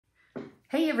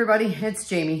Hey everybody, it's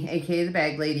Jamie, aka the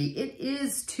Bag Lady. It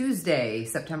is Tuesday,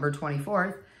 September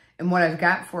 24th, and what I've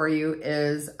got for you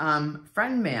is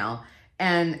friend mail.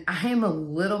 And I am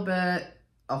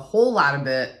a whole lot of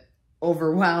bit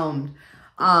overwhelmed.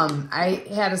 I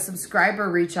had a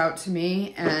subscriber reach out to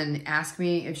me and ask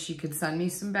me if she could send me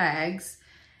some bags.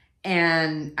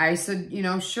 And I said, you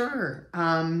know, sure.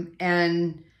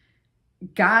 And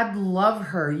God love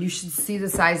her. You should see the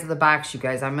size of the box, you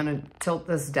guys. I'm going to tilt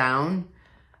this down.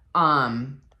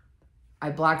 I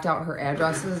blocked out her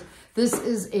addresses. This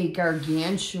is a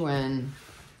gargantuan,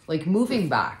 like, moving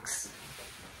box.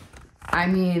 I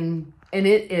mean, and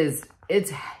it's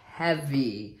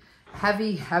heavy,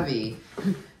 heavy.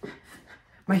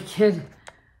 My kid,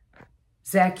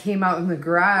 Zach, came out in the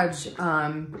garage.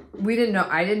 I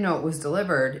didn't know it was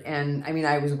delivered. And I mean,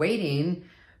 I was waiting,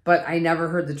 but I never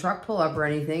heard the truck pull up or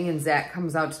anything. And Zach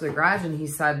comes out to the garage and he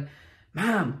said,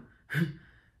 "Mom,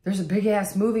 there's a big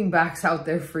ass moving box out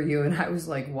there for you." And I was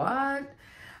like, what?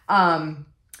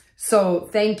 So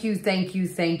thank you,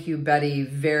 Betty,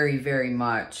 very, very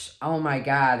much. Oh my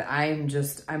God.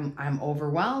 I'm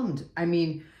overwhelmed. I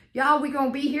mean, y'all, we gonna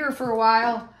be here for a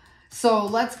while. So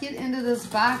let's get into this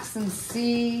box and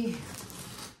see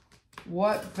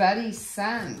what Betty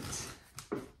sent.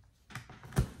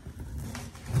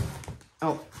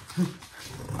 Oh,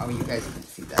 you guys can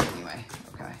see that anyway.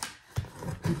 Okay.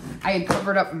 I had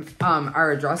covered up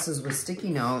our addresses with sticky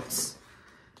notes.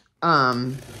 I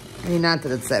mean, not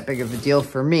that it's that big of a deal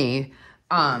for me,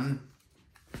 but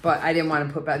I didn't want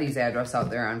to put Betty's address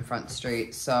out there on Front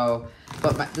Street. So,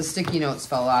 but the sticky notes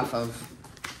fell off of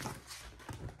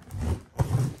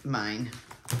mine.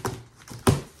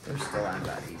 They're still on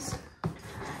Betty's.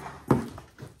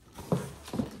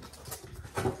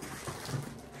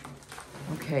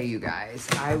 Okay, you guys,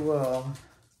 I will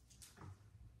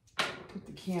put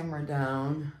the camera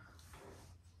down.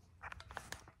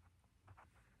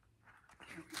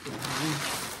 There we go.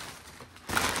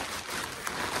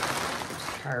 There's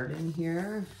a card in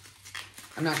here.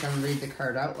 I'm not going to read the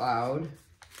card out loud.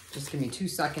 Just give me 2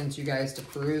 seconds, you guys, to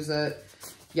peruse it.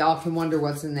 Y'all can wonder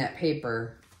what's in that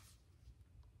paper.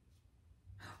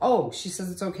 Oh, she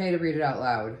says it's okay to read it out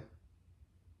loud.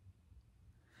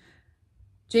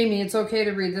 Jamie, it's okay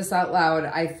to read this out loud.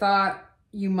 I thought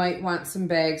you might want some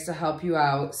bags to help you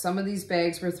out. Some of these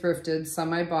bags were thrifted,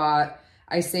 some I bought.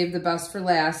 I saved the best for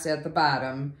last at the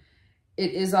bottom.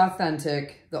 It is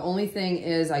authentic. The only thing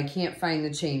is I can't find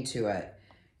the chain to it.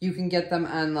 You can get them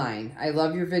online. I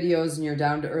love your videos and your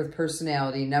down-to-earth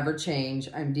personality. Never change.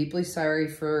 I'm deeply sorry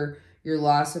for your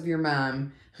loss of your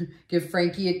mom. Give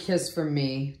Frankie a kiss from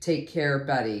me. Take care,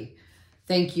 Betty.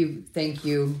 Thank you. Thank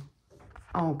you.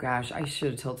 Oh gosh, I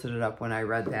should have tilted it up when I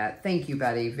read that. Thank you,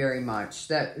 Betty, very much.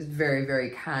 That is very,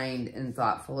 very kind and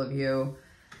thoughtful of you.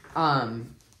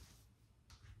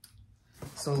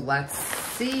 So let's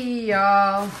see,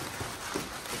 y'all.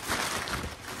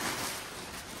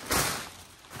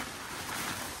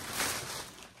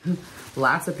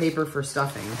 Lots of paper for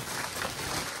stuffing,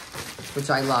 which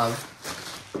I love.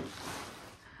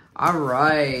 All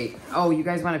right. Oh, you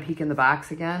guys want to peek in the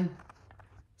box again?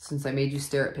 Since I made you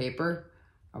stare at paper?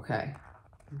 Okay,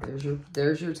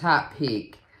 there's your top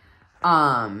peek.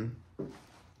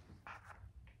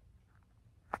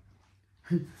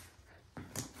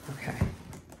 Okay.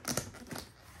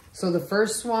 So the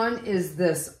first one is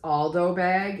this Aldo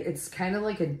bag. It's kind of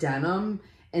like a denim,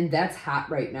 and that's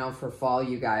hot right now for fall,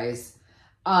 you guys.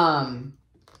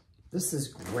 This is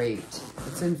great.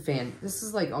 It's in this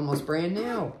is like almost brand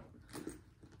new.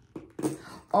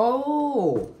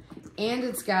 Oh, and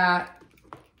it's got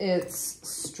its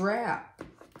strap.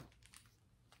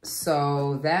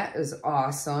 So that is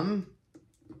awesome.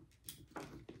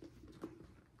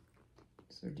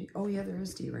 So oh yeah, there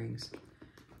is D-rings.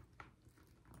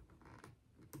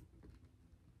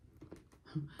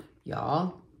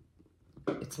 Y'all,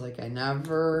 it's like I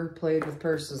never played with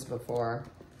purses before.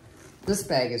 This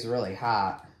bag is really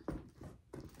hot.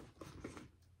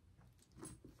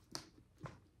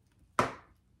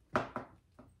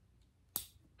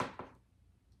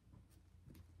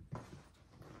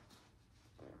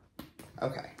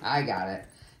 Okay, I got it.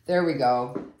 There we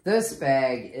go. This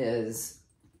bag is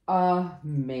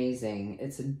amazing.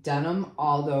 It's a denim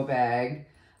Aldo bag,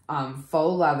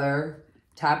 faux leather,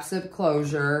 top zip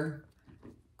closure,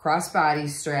 crossbody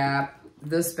strap.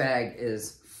 This bag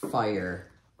is fire.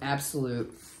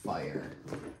 Absolute fire.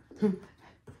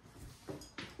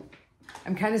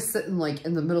 I'm kind of sitting like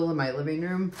in the middle of my living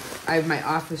room. I have my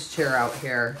office chair out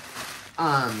here.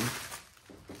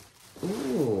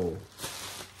 Ooh.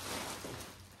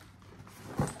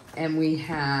 And we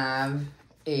have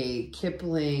a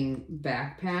Kipling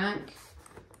backpack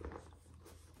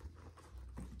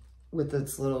with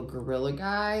its little gorilla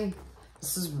guy.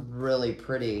 This is really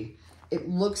pretty. It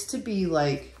looks to be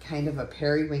like kind of a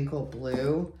periwinkle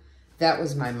blue. That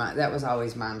was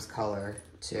always Mom's color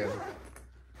too.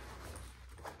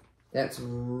 That's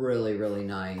really, really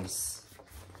nice.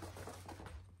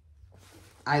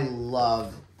 I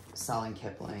love selling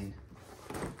Kipling.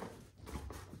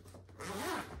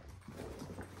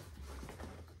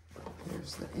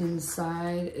 There's the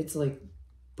inside. It's like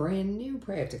brand new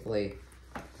practically.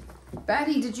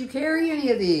 Betty, did you carry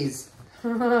any of these?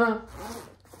 All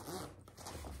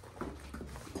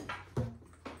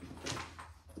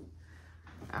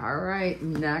right,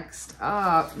 next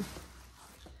up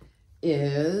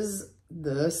is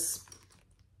this.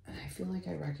 I feel like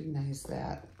I recognize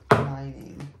that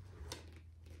lining.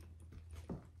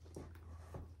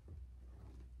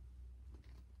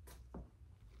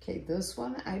 Okay, this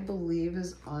one I believe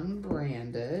is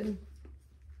unbranded,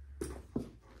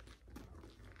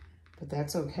 but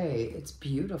that's okay. It's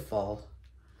beautiful.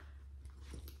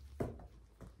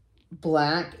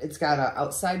 Black, it's got an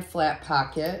outside flat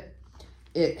pocket.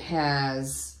 It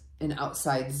has an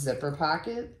outside zipper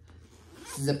pocket.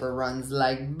 Zipper runs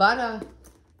like butter.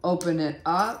 Open it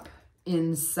up.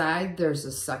 Inside, there's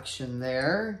a section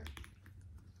there.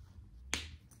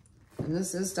 And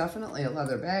this is definitely a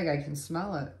leather bag. I can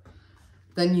smell it.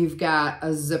 Then you've got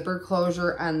a zipper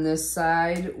closure on this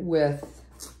side with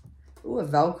a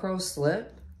Velcro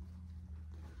slip.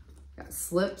 Got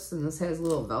slips, and this has a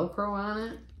little Velcro on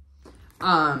it.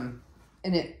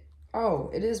 And it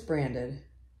is branded.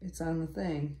 It's on the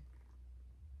thing.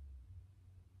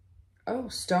 Oh,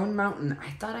 Stone Mountain.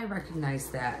 I thought I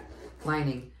recognized that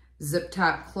lining. Zip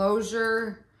top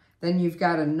closure. Then you've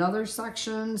got another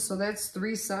section. So that's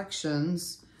 3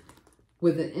 sections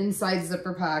with an inside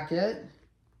zipper pocket.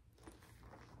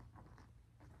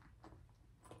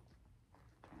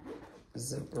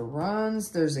 Zipper runs.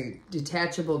 There's a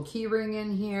detachable key ring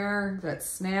in here that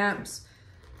snaps.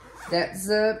 That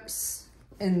zips.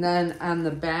 And then on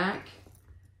the back,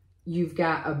 you've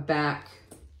got a back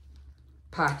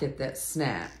pocket that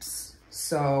snaps.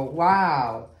 So,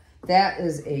 wow. That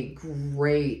is a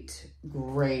great,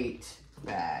 great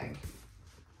bag.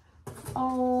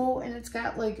 Oh, and it's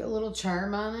got like a little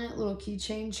charm on it, a little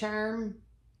keychain charm.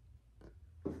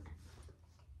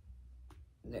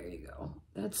 There you go.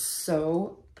 That's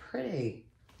so pretty.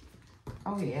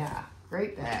 Oh yeah,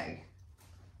 great bag.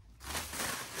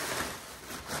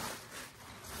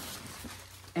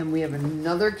 And we have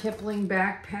another Kipling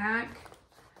backpack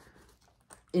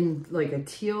in like a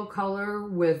teal color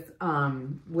with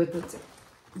its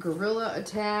gorilla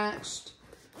attached.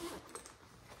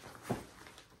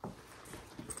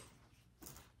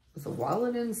 With a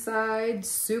wallet inside,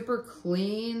 super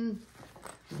clean.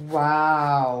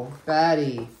 Wow,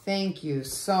 Betty, thank you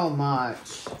so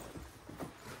much.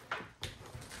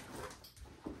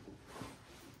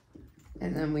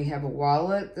 And then we have a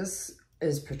wallet. This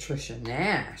is Patricia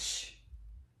Nash.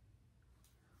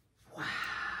 Wow.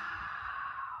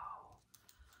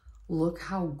 Look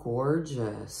how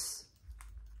gorgeous.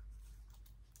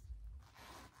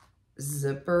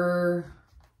 Zipper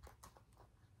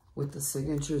with the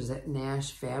signature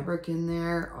Nash fabric in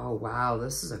there. Oh, wow.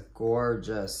 This is a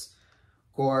gorgeous,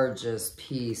 gorgeous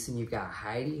piece. And you've got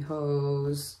Heidi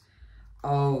hose.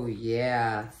 Oh,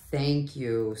 yeah. Thank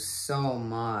you so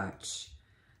much.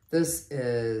 This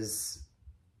is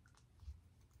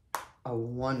a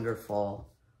wonderful,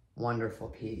 wonderful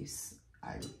piece.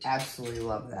 I absolutely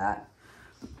love that.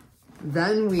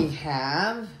 Then we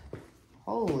have,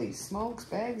 holy smokes,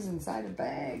 bags inside of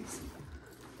bags.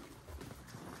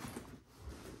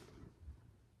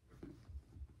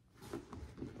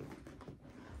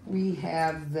 We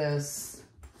have this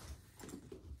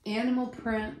animal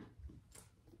print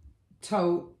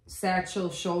tote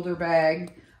satchel shoulder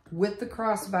bag with the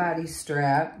crossbody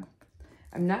strap.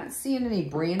 I'm not seeing any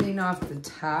branding off the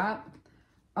top,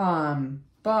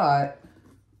 but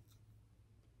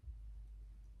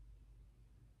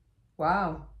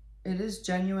wow, it is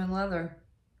genuine leather.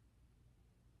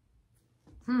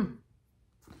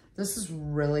 This is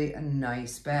really a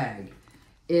nice bag.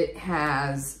 It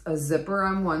has a zipper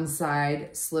on one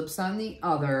side, slips on the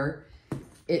other.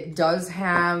 It does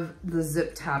have the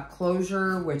zip top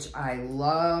closure, which I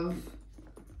love.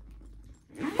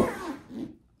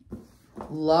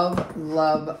 Love,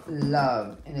 love,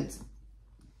 love. And it's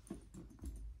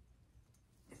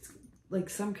like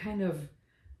some kind of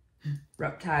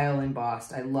reptile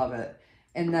embossed. I love it.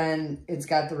 And then it's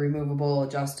got the removable,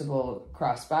 adjustable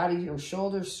crossbody or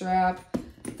shoulder strap.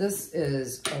 This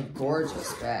is a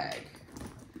gorgeous bag.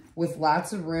 with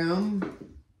lots of room.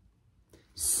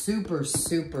 Super,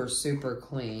 super, super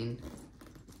clean.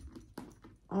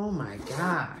 Oh my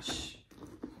gosh.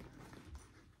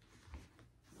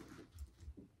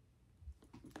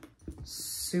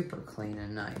 Super clean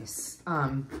and nice.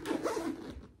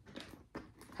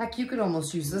 Heck, you could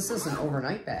almost use this as an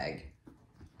overnight bag.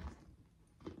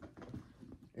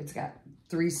 It's got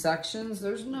 3 sections.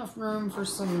 There's enough room for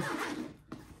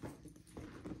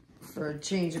a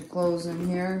change of clothes in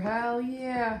here. Hell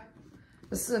yeah.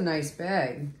 This is a nice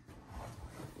bag.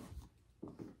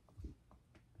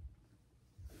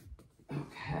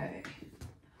 Okay.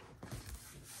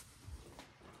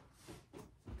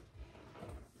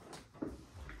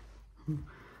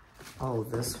 Oh,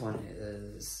 this one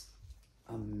is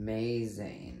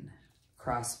amazing.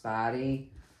 Crossbody.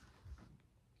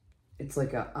 It's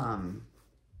like a,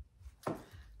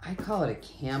 I call it a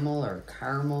camel or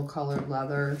caramel colored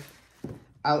leather.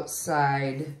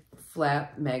 Outside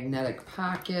flat magnetic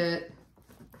pocket.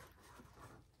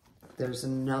 There's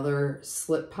another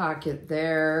slip pocket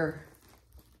there.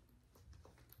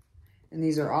 And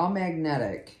these are all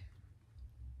magnetic.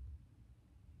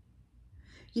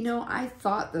 You know, I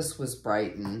thought this was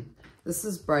Brighton. This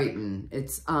is Brighton.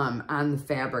 It's on the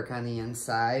fabric on the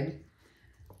inside.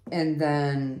 And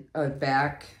then a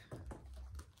back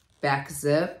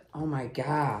zip. Oh my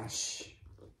gosh.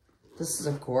 This is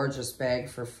a gorgeous bag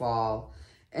for fall.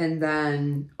 And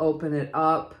then open it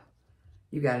up.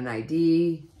 You got an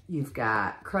ID. You've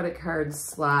got credit card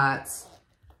slots.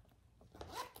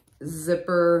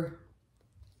 Zipper.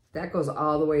 That goes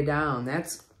all the way down.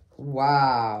 That's,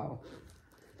 wow.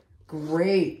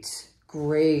 Great,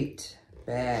 great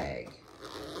bag.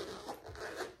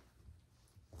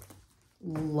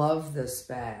 Love this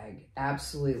bag.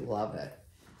 Absolutely love it.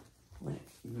 When it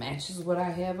matches what I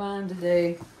have on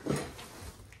today. A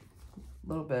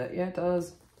little bit. Yeah, it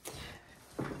does.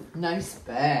 Nice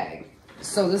bag.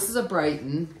 So this is a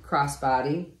Brighton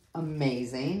crossbody.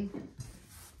 Amazing.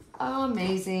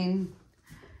 Amazing.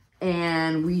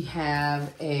 And we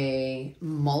have a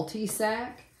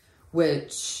multi-sack,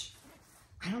 which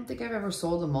I don't think I've ever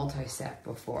sold a multi-sack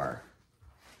before.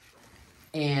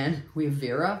 And we have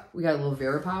Vera. We got a little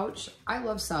Vera pouch. I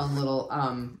love selling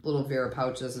little Vera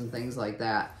pouches and things like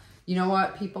that. You know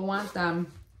what? People want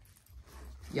them.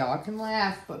 Y'all can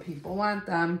laugh, but people want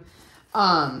them.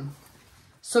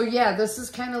 So yeah, this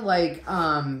is kind of like,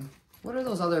 what are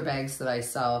those other bags that I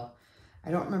sell?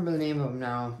 I don't remember the name of them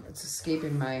now. It's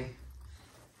escaping my,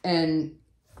 and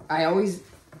I always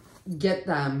get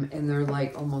them and they're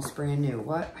like almost brand new.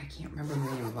 What? I can't remember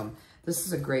the name of them. This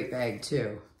is a great bag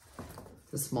too.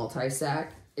 This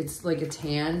multi-sack. It's like a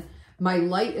tan. My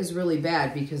light is really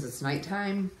bad because it's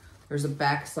nighttime. There's a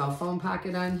back cell phone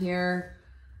pocket on here.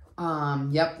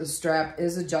 Yep, the strap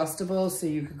is adjustable so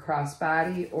you can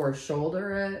crossbody or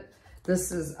shoulder it.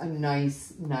 This is a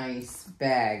nice, nice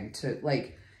bag to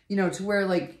like, you know, to wear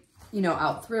like, you know,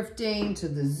 out thrifting, to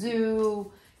the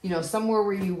zoo, you know, somewhere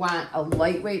where you want a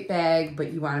lightweight bag,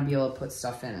 but you want to be able to put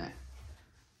stuff in it.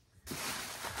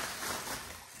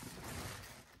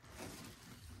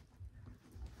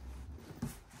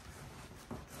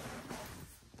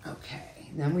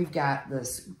 Okay, then we've got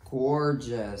this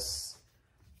gorgeous,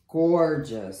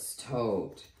 gorgeous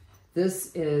tote.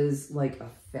 This is like a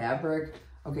fabric.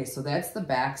 Okay, so that's the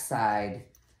back side.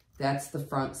 That's the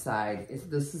front side.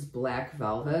 This is black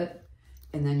velvet.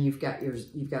 And then you've got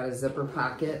a zipper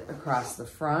pocket across the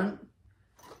front.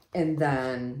 And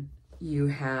then you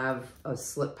have a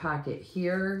slip pocket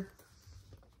here.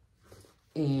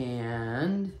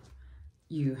 And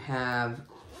you have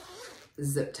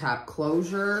zip top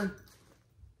closure.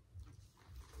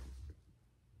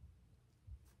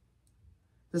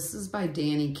 This is by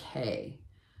Danny K.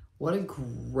 What a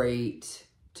great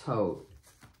tote.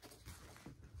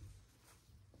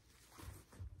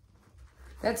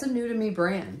 That's a new to me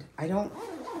brand. I don't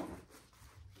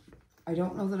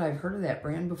know that I've heard of that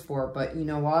brand before, but you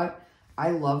know what? I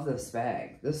love this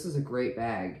bag. This is a great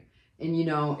bag. And you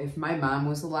know, if my mom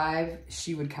was alive,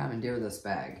 she would commandeer this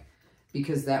bag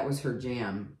because that was her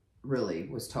jam, really,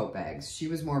 was tote bags. She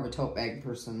was more of a tote bag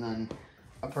person than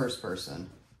a purse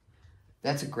person.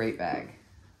 That's a great bag.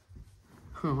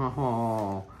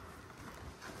 Oh,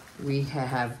 we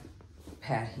have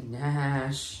Patty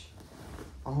Nash.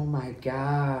 Oh my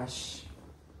gosh.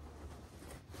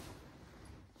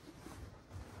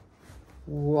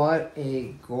 What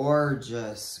a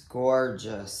gorgeous,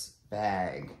 gorgeous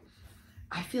bag.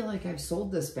 I feel like I've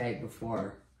sold this bag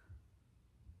before.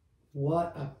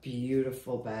 What a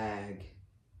beautiful bag.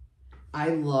 I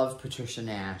love Patricia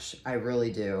Nash. I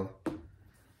really do.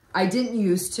 I didn't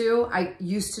used to. I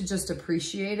used to just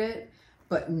appreciate it,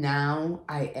 but now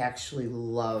I actually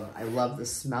I love the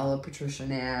smell of Patricia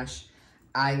Nash.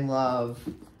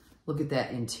 Look at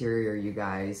that interior, you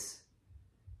guys.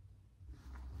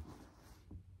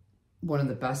 One of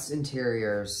the best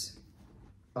interiors.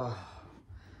 Oh,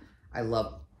 I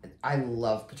love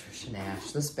Patricia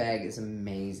Nash. This bag is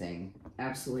amazing.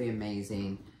 Absolutely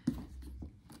amazing.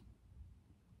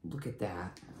 Look at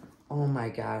that. Oh my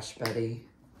gosh, Betty.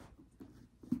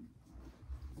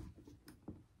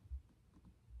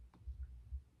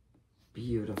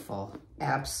 Beautiful.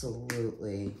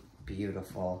 Absolutely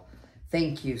beautiful.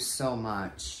 Thank you so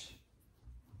much.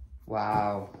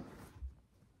 Wow.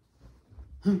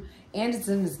 And it's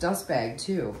in this dust bag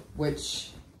too,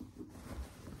 which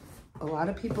a lot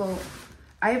of people,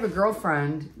 I have a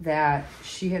girlfriend that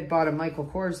she had bought a Michael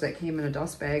Kors that came in a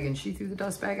dust bag and she threw the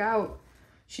dust bag out.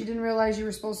 She didn't realize you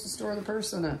were supposed to store the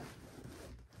purse in it.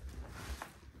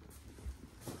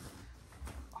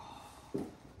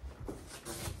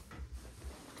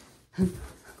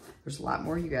 There's a lot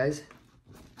more, you guys.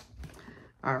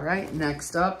 All right,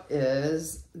 next up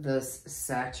is this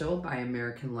satchel by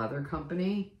American Leather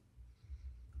Company.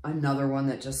 Another one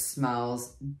that just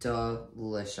smells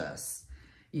delicious.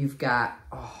 You've got,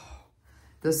 oh,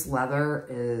 this leather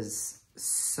is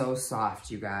so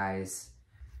soft, you guys.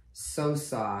 So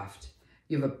soft.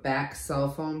 You have a back cell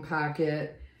phone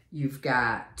pocket. You've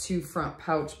got 2 front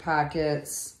pouch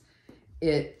pockets.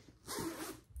 It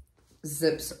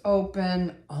zips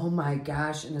open. Oh my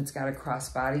gosh, and it's got a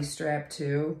crossbody strap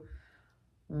too.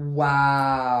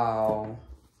 Wow.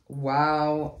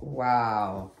 Wow,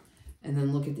 wow. And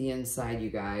then look at the inside, you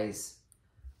guys.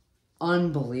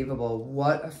 Unbelievable.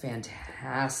 What a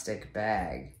fantastic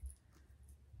bag.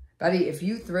 Betty, if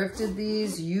you thrifted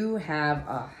these, you have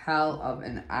a hell of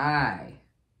an eye.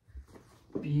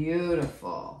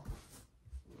 Beautiful.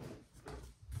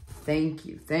 Thank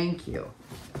you, thank you.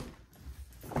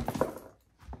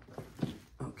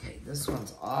 Okay, this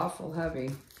one's awful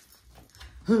heavy.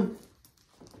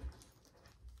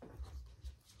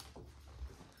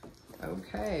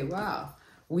 Okay, wow.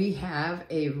 We have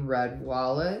a red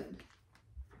wallet,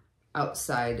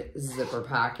 outside zipper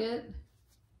pocket.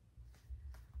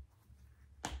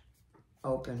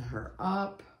 Open her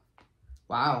up.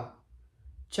 Wow.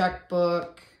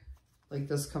 Checkbook. Like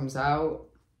this comes out.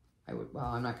 Well,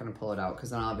 I'm not going to pull it out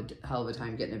because then I'll have a hell of a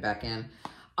time getting it back in.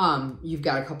 You've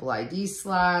got a couple ID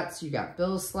slots. You got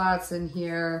bill slots in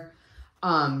here.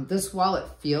 This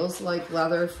wallet feels like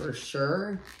leather for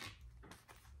sure.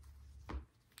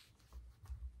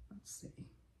 Let's see.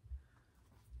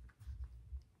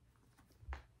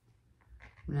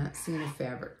 I'm not seeing a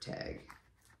fabric tag.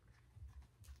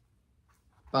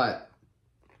 But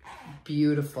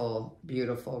beautiful,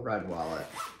 beautiful red wallet.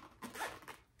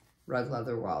 Red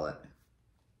leather wallet.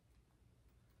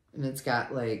 And it's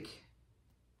got like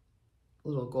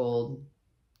little gold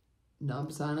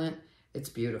nubs on it. It's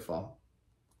beautiful.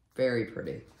 Very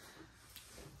pretty.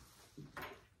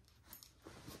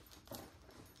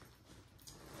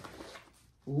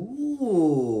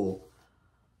 Ooh.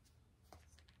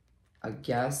 I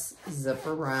guess zip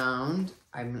around.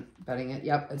 I'm betting it.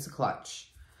 Yep, it's a clutch.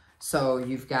 So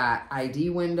you've got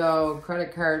ID window,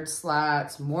 credit card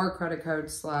slots, more credit card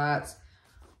slots,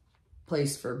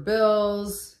 place for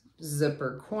bills,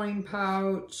 zipper coin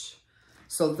pouch.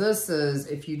 So this is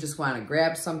if you just want to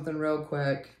grab something real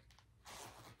quick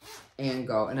and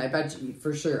go. And I bet you,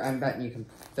 for sure, I'm betting you can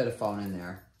fit a phone in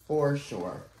there. For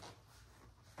sure.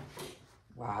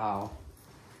 Wow.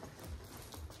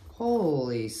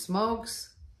 Holy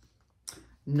smokes.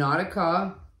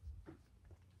 Nautica.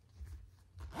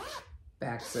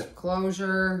 Back zip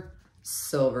closure,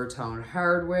 silver tone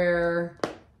hardware,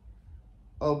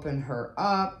 open her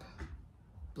up,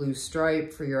 blue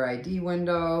stripe for your ID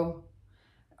window.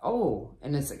 Oh,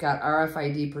 and it's got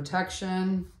RFID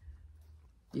protection.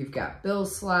 You've got bill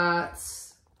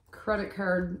slots, credit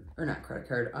card, or not credit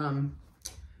card,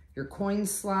 your coin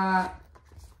slot.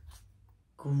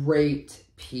 Great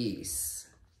piece.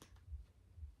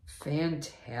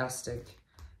 Fantastic.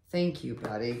 Thank you,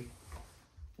 Betty.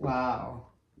 Wow.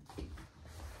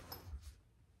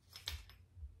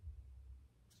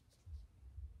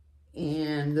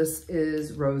 And this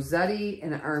is Rossetti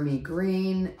in army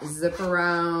green, zip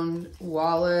around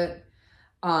wallet.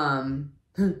 And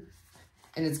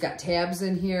it's got tabs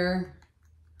in here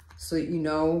so that you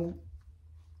know,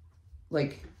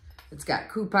 like it's got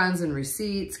coupons and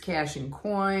receipts, cash and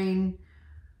coin,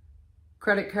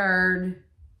 credit card,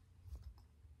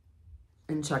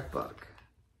 and checkbook.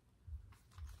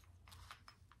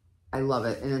 I love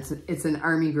it. And it's an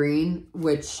army green,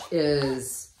 which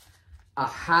is a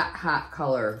hot, hot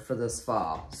color for this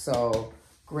fall. So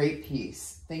great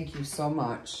piece. Thank you so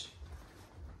much.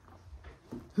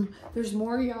 There's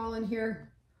more y'all in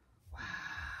here. Wow.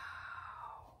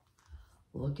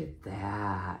 Look at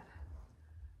that.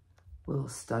 Little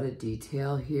studded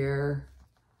detail here.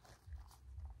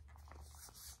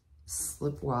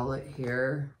 Slip wallet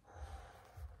here.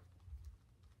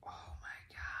 Oh my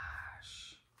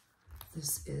gosh.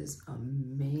 This is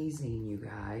amazing, you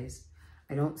guys.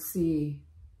 I don't see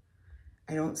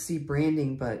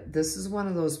branding, but this is one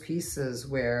of those pieces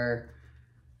where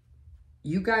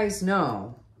you guys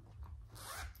know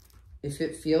if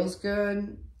it feels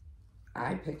good,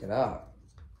 I pick it up.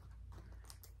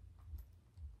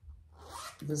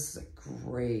 This is a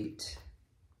great,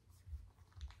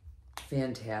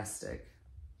 fantastic.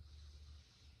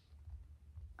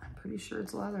 I'm pretty sure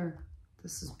it's leather.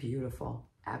 This is beautiful.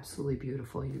 Absolutely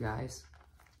beautiful, you guys.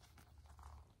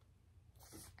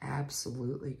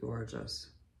 Absolutely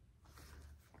gorgeous.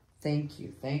 Thank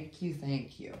you, thank you,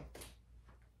 thank you.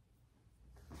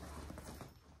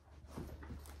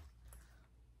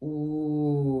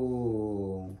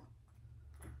 Ooh.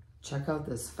 Check out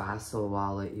this Fossil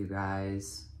wallet, you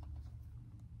guys.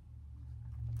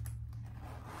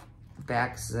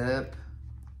 Back zip.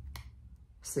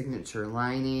 Signature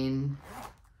lining.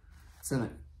 It's in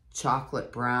a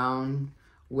chocolate brown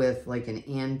with like an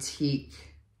antique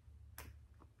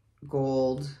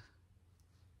gold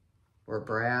or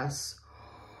brass.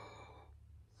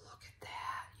 Look at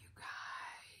that, you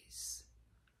guys.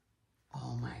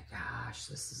 Oh my gosh,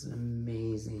 this is an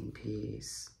amazing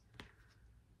piece.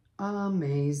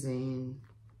 Amazing.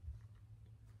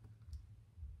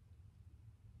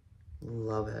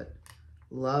 Love it.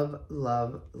 Love,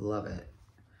 love, love it.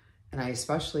 And I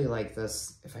especially like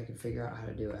this if I can figure out how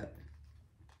to do it.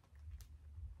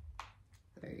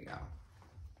 There you go.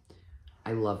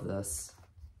 I love this.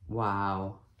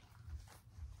 Wow.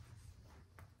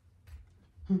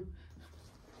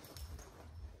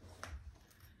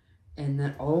 And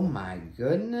then, oh my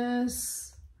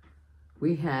goodness,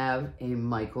 we have a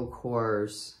Michael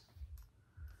Kors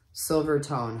silver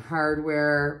tone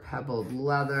hardware, pebbled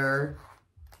leather,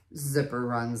 zipper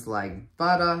runs like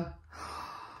butter,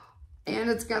 and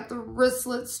it's got the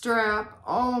wristlet strap.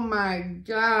 Oh my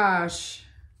gosh.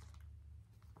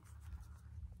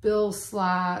 Bill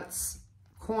slots,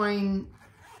 coin,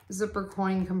 zipper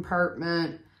coin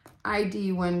compartment,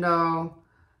 ID window.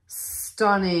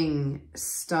 Stunning,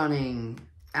 stunning,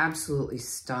 absolutely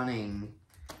stunning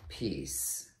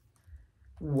piece.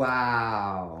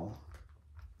 Wow.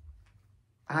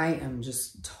 I am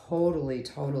just totally,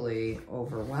 totally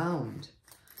overwhelmed.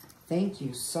 Thank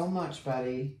you so much,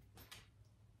 buddy.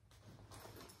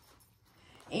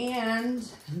 And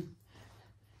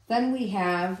then we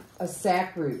have a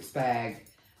Sack Roots bag.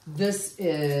 This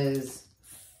is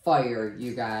fire,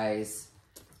 you guys.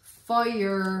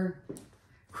 Fire.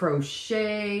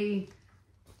 Crochet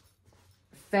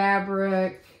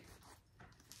fabric.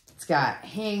 It's got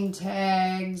hang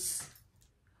tags.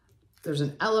 There's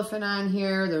an elephant on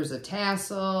here. There's a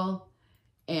tassel.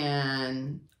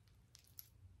 And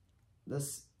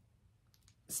this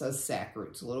says Sack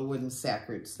Roots, a little wooden Sack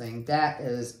Roots thing. That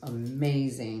is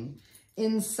amazing.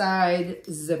 Inside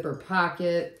zipper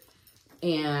pocket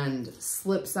and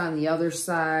slips on the other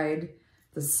side.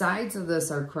 The sides of this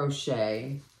are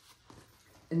crochet.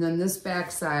 And then this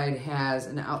back side has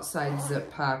an outside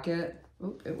zip pocket.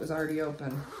 Oop, it was already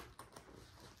open.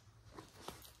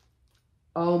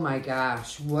 Oh my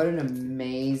gosh, what an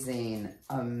amazing,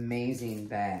 amazing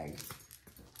bag.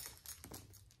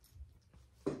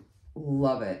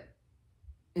 Love it.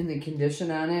 And the condition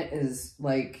on it is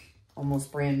like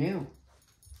almost brand new.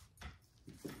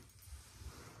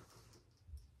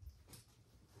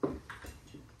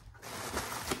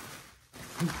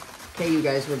 Okay, you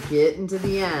guys, we're getting to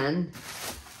the end.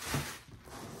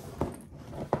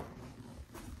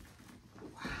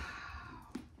 Wow.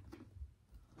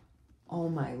 Oh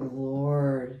my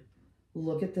Lord.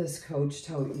 Look at this Coach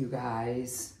tote, you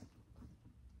guys.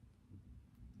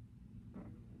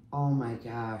 Oh my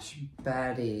gosh,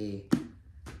 Betty.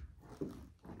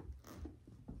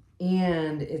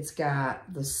 And it's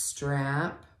got the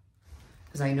strap,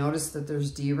 because I noticed that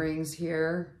there's D-rings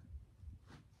here.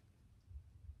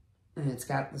 And it's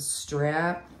got the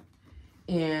strap,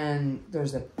 and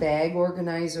there's a bag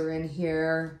organizer in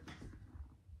here.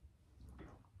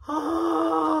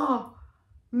 Oh,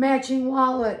 matching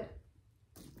wallet.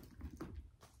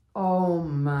 Oh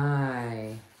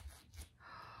my.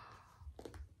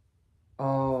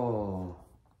 Oh,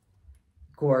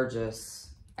 gorgeous.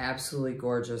 Absolutely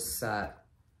gorgeous set.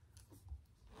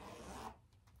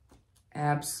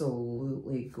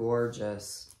 Absolutely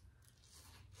gorgeous.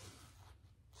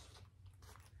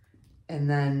 And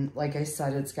then, like I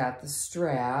said, it's got the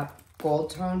strap, gold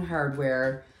tone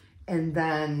hardware, and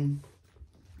then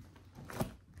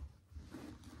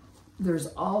there's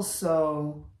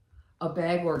also a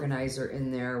bag organizer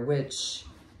in there, which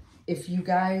if you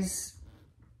guys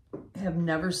have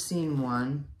never seen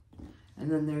one, and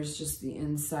then there's just the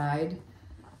inside,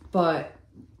 but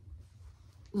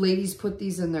ladies put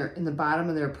these in the bottom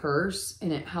of their purse,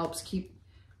 and it helps keep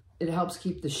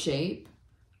the shape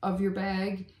of your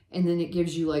bag, and then it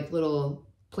gives you like little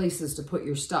places to put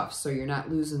your stuff so you're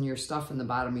not losing your stuff in the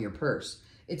bottom of your purse.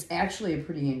 It's actually a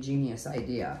pretty ingenious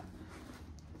idea.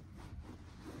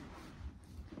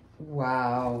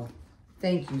 Wow.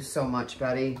 Thank you so much,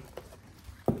 Betty.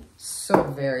 So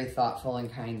very thoughtful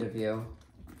and kind of you.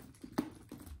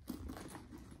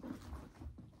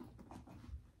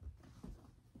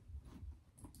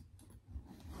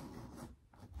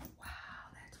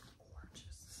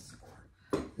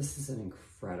 This is an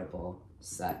incredible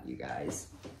set, you guys.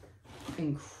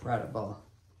 Incredible.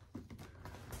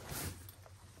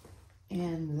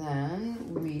 And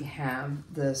then we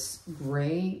have this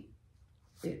great,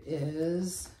 it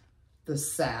is the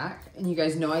sack. And you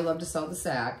guys know I love to sell the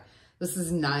sack. This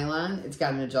is nylon. It's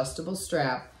got an adjustable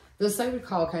strap. This I would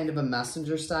call kind of a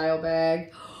messenger style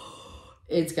bag.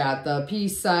 It's got the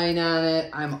peace sign on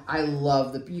it. I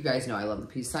love the, you guys know I love the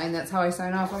peace sign. That's how I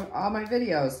sign off on all my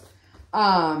videos.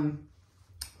 And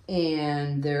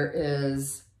there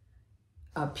is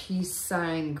a peace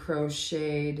sign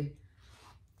crocheted,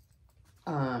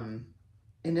 and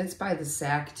it's by the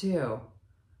sack too.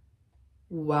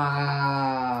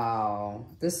 Wow.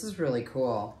 This is really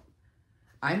cool.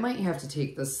 I might have to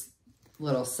take this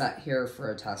little set here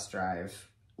for a test drive.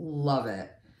 Love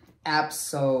it.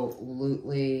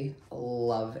 Absolutely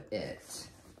love it.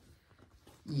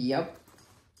 Yep.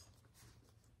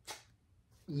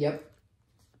 Yep.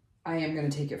 I am going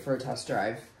to take it for a test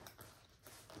drive.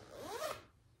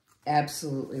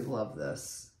 Absolutely love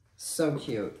this. So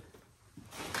cute.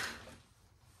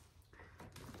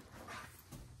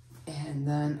 And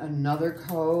then another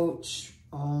coach.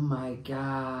 Oh my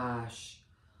gosh.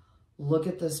 Look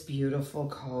at this beautiful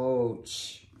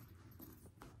coach.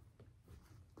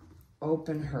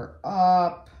 Open her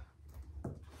up.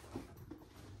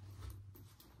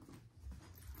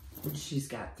 And she's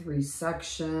got 3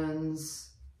 sections.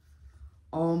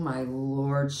 Oh my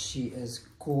Lord, she is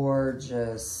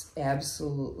gorgeous.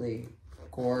 Absolutely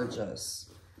gorgeous.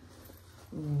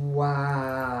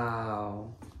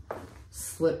 Wow.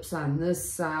 Slips on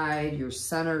this side, your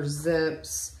center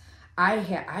zips.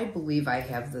 I believe I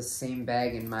have the same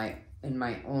bag in my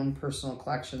own personal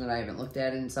collection that I haven't looked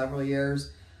at in several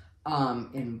years,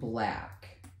 in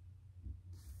black.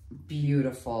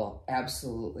 Beautiful,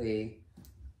 absolutely.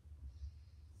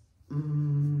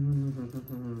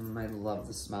 I love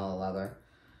the smell of leather.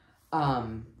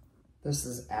 This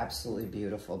is absolutely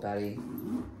beautiful, Betty.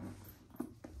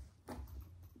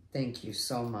 Thank you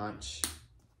so much.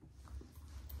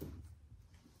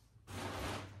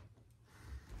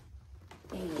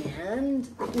 And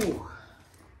ooh,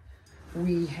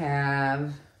 we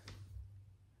have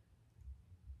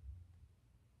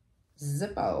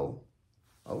Zippo.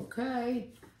 Okay.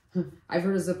 I've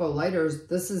heard of Zippo lighters.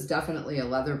 This is definitely a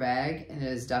leather bag, and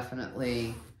it is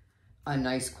definitely a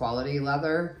nice quality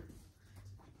leather.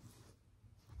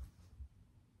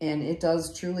 And it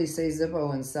does truly say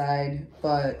Zippo inside,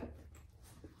 but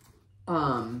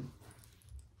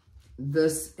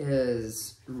this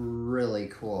is really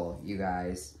cool, you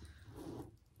guys.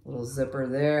 Little zipper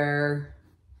there.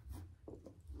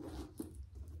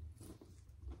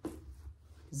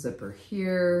 Zipper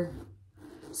here.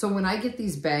 So when I get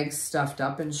these bags stuffed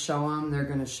up and show them, they're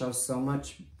going to show so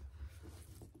much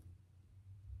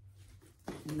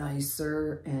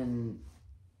nicer, and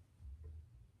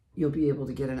you'll be able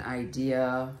to get an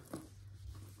idea.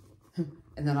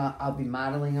 And then I'll be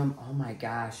modeling them. Oh my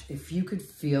gosh, if you could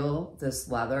feel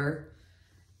this leather,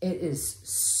 it is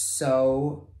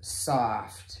so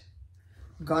soft.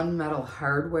 Gunmetal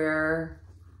hardware.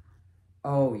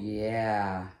 Oh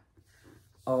yeah.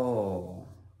 Oh,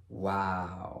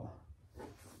 wow.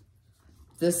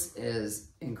 This is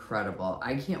incredible.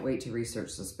 I can't wait to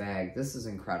research this bag. This is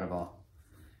incredible.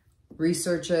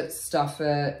 Research it, stuff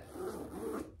it,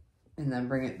 and then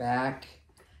bring it back.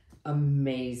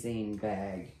 Amazing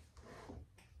bag.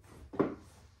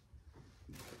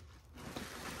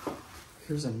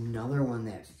 Here's another one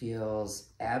that feels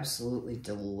absolutely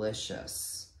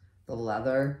delicious. The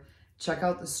leather. Check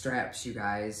out the straps, you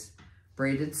guys.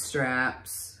 Braided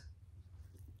straps.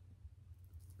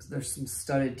 There's some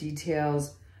studded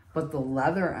details, but the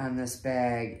leather on this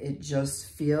bag, it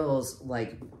just feels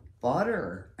like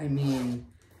butter. I mean,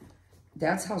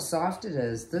 that's how soft it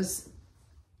is. This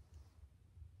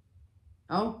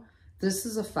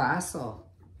is a Fossil.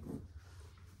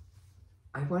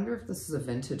 I wonder if this is a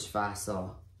vintage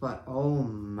Fossil, but oh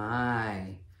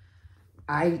my.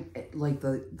 Like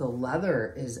the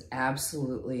leather is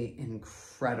absolutely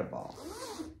incredible.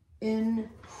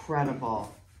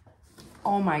 Incredible.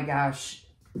 Oh my gosh,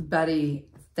 Betty,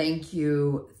 thank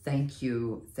you, thank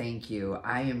you, thank you.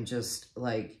 I am just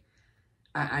like,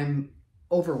 I'm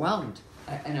overwhelmed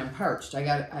and I'm parched.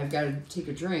 I've got to take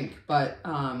a drink, but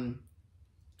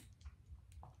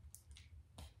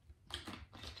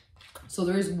so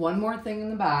there is one more thing in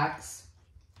the box,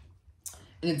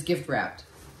 and it's gift wrapped.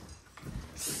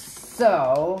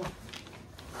 So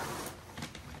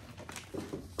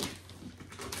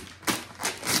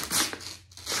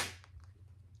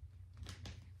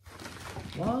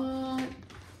what?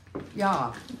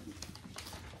 Yeah.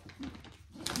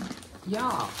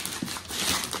 Yeah.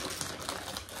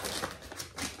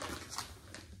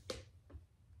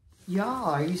 Yeah,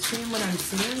 are you seeing what I'm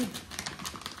seeing?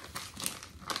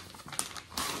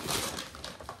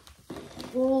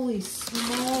 Holy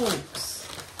smokes.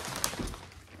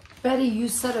 Betty, you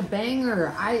said a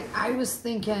banger. I was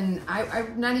thinking,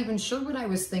 I'm not even sure what I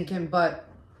was thinking, but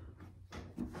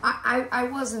I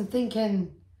wasn't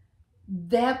thinking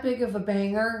that big of a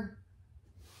banger.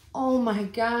 Oh my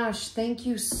gosh, thank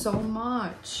you so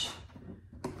much.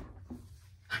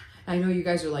 I know you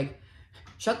guys are like,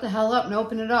 shut the hell up and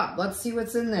open it up. Let's see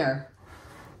what's in there.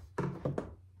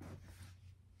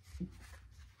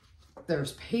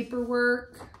 There's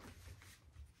paperwork.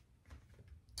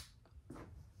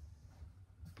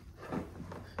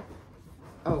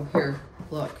 Oh, here,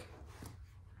 look.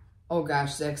 Oh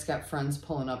gosh, Zach's got friends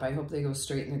pulling up. I hope they go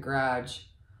straight in the garage.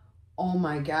 Oh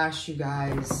my gosh, you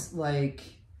guys, like,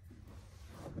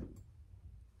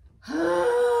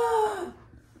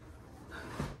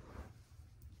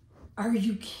 are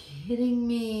you kidding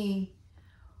me?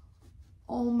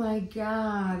 Oh my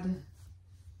God.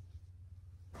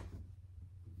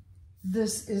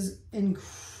 This is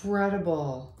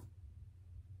incredible.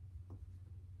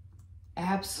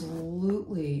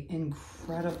 Absolutely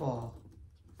incredible.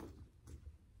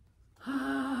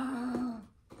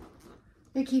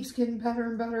 It keeps getting better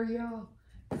and better, y'all.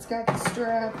 It's got the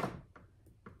strap.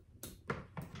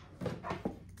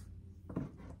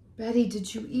 Betty,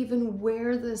 did you even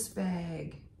wear this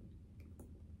bag?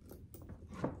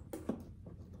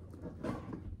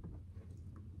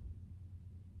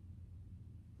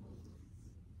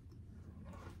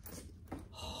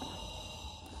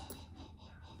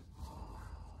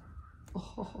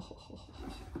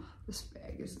 This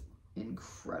bag is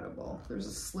incredible. There's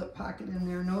a slip pocket in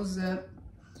there, no zip.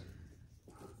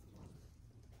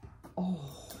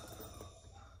 Oh,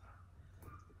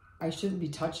 I shouldn't be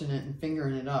touching it and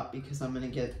fingering it up because I'm gonna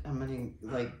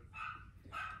like,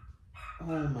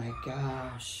 oh my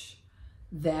gosh.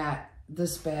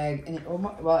 This bag, and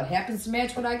well, it happens to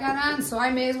match what I got on, so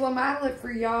I may as well model it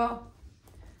for y'all.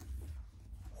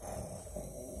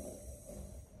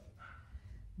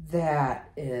 That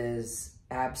is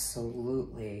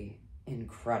absolutely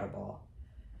incredible.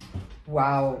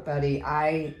 Wow, Betty,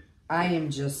 I am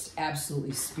just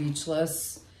absolutely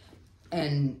speechless,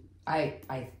 and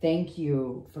I thank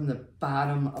you from the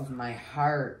bottom of my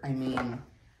heart. I mean,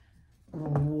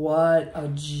 what a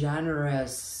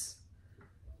generous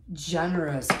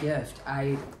gift.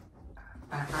 I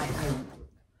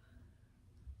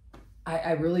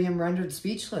really am rendered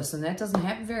speechless, and that doesn't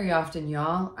happen very often,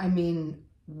 y'all. I mean,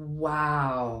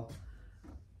 wow.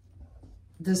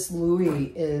 This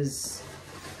Louis is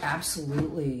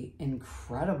absolutely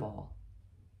incredible.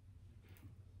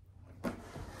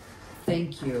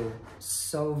 Thank you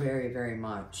so very, very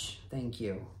much. Thank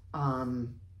you. Wow.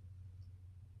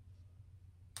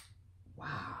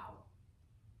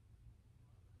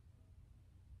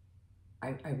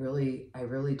 I really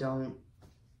don't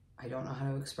know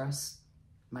how to express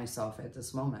myself at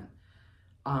this moment.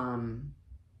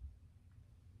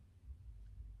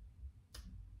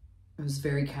 It was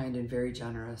very kind and very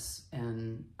generous,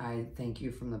 and I thank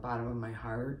you from the bottom of my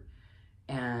heart.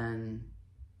 And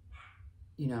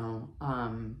you know,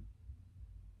 I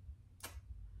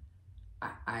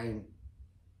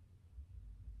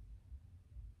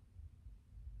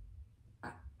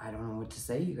don't know what to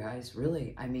say, you guys,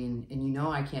 really. I mean, and you know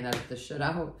I can't edit this shit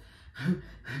out.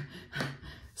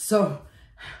 So,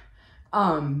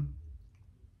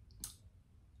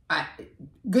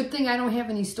 good thing I don't have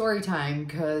any story time,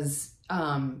 because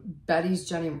Betty's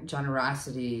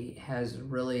generosity has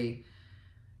really,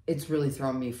 it's really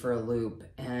thrown me for a loop.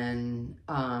 And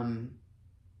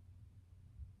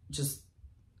just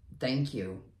thank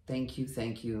you. Thank you,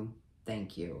 thank you,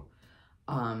 thank you.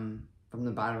 From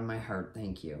the bottom of my heart,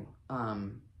 thank you.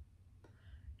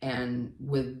 And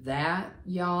with that,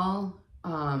 y'all,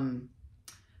 I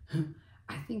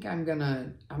think I'm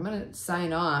gonna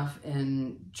sign off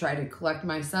and try to collect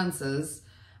my senses.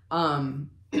 Coming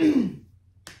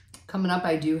up,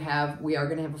 we are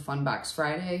gonna have a Fun Box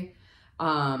Friday.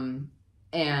 And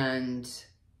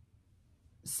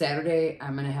Saturday,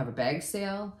 I'm gonna have a bag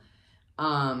sale.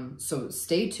 So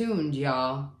stay tuned,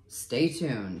 y'all. Stay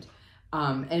tuned.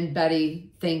 And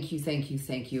Betty, thank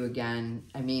you again.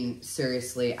 I mean,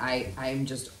 seriously, I'm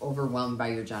just overwhelmed by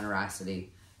your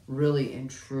generosity. Really and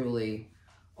truly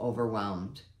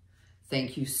overwhelmed.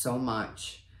 Thank you so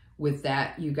much. With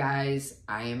that, you guys,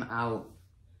 I am out.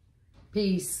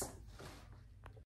 Peace.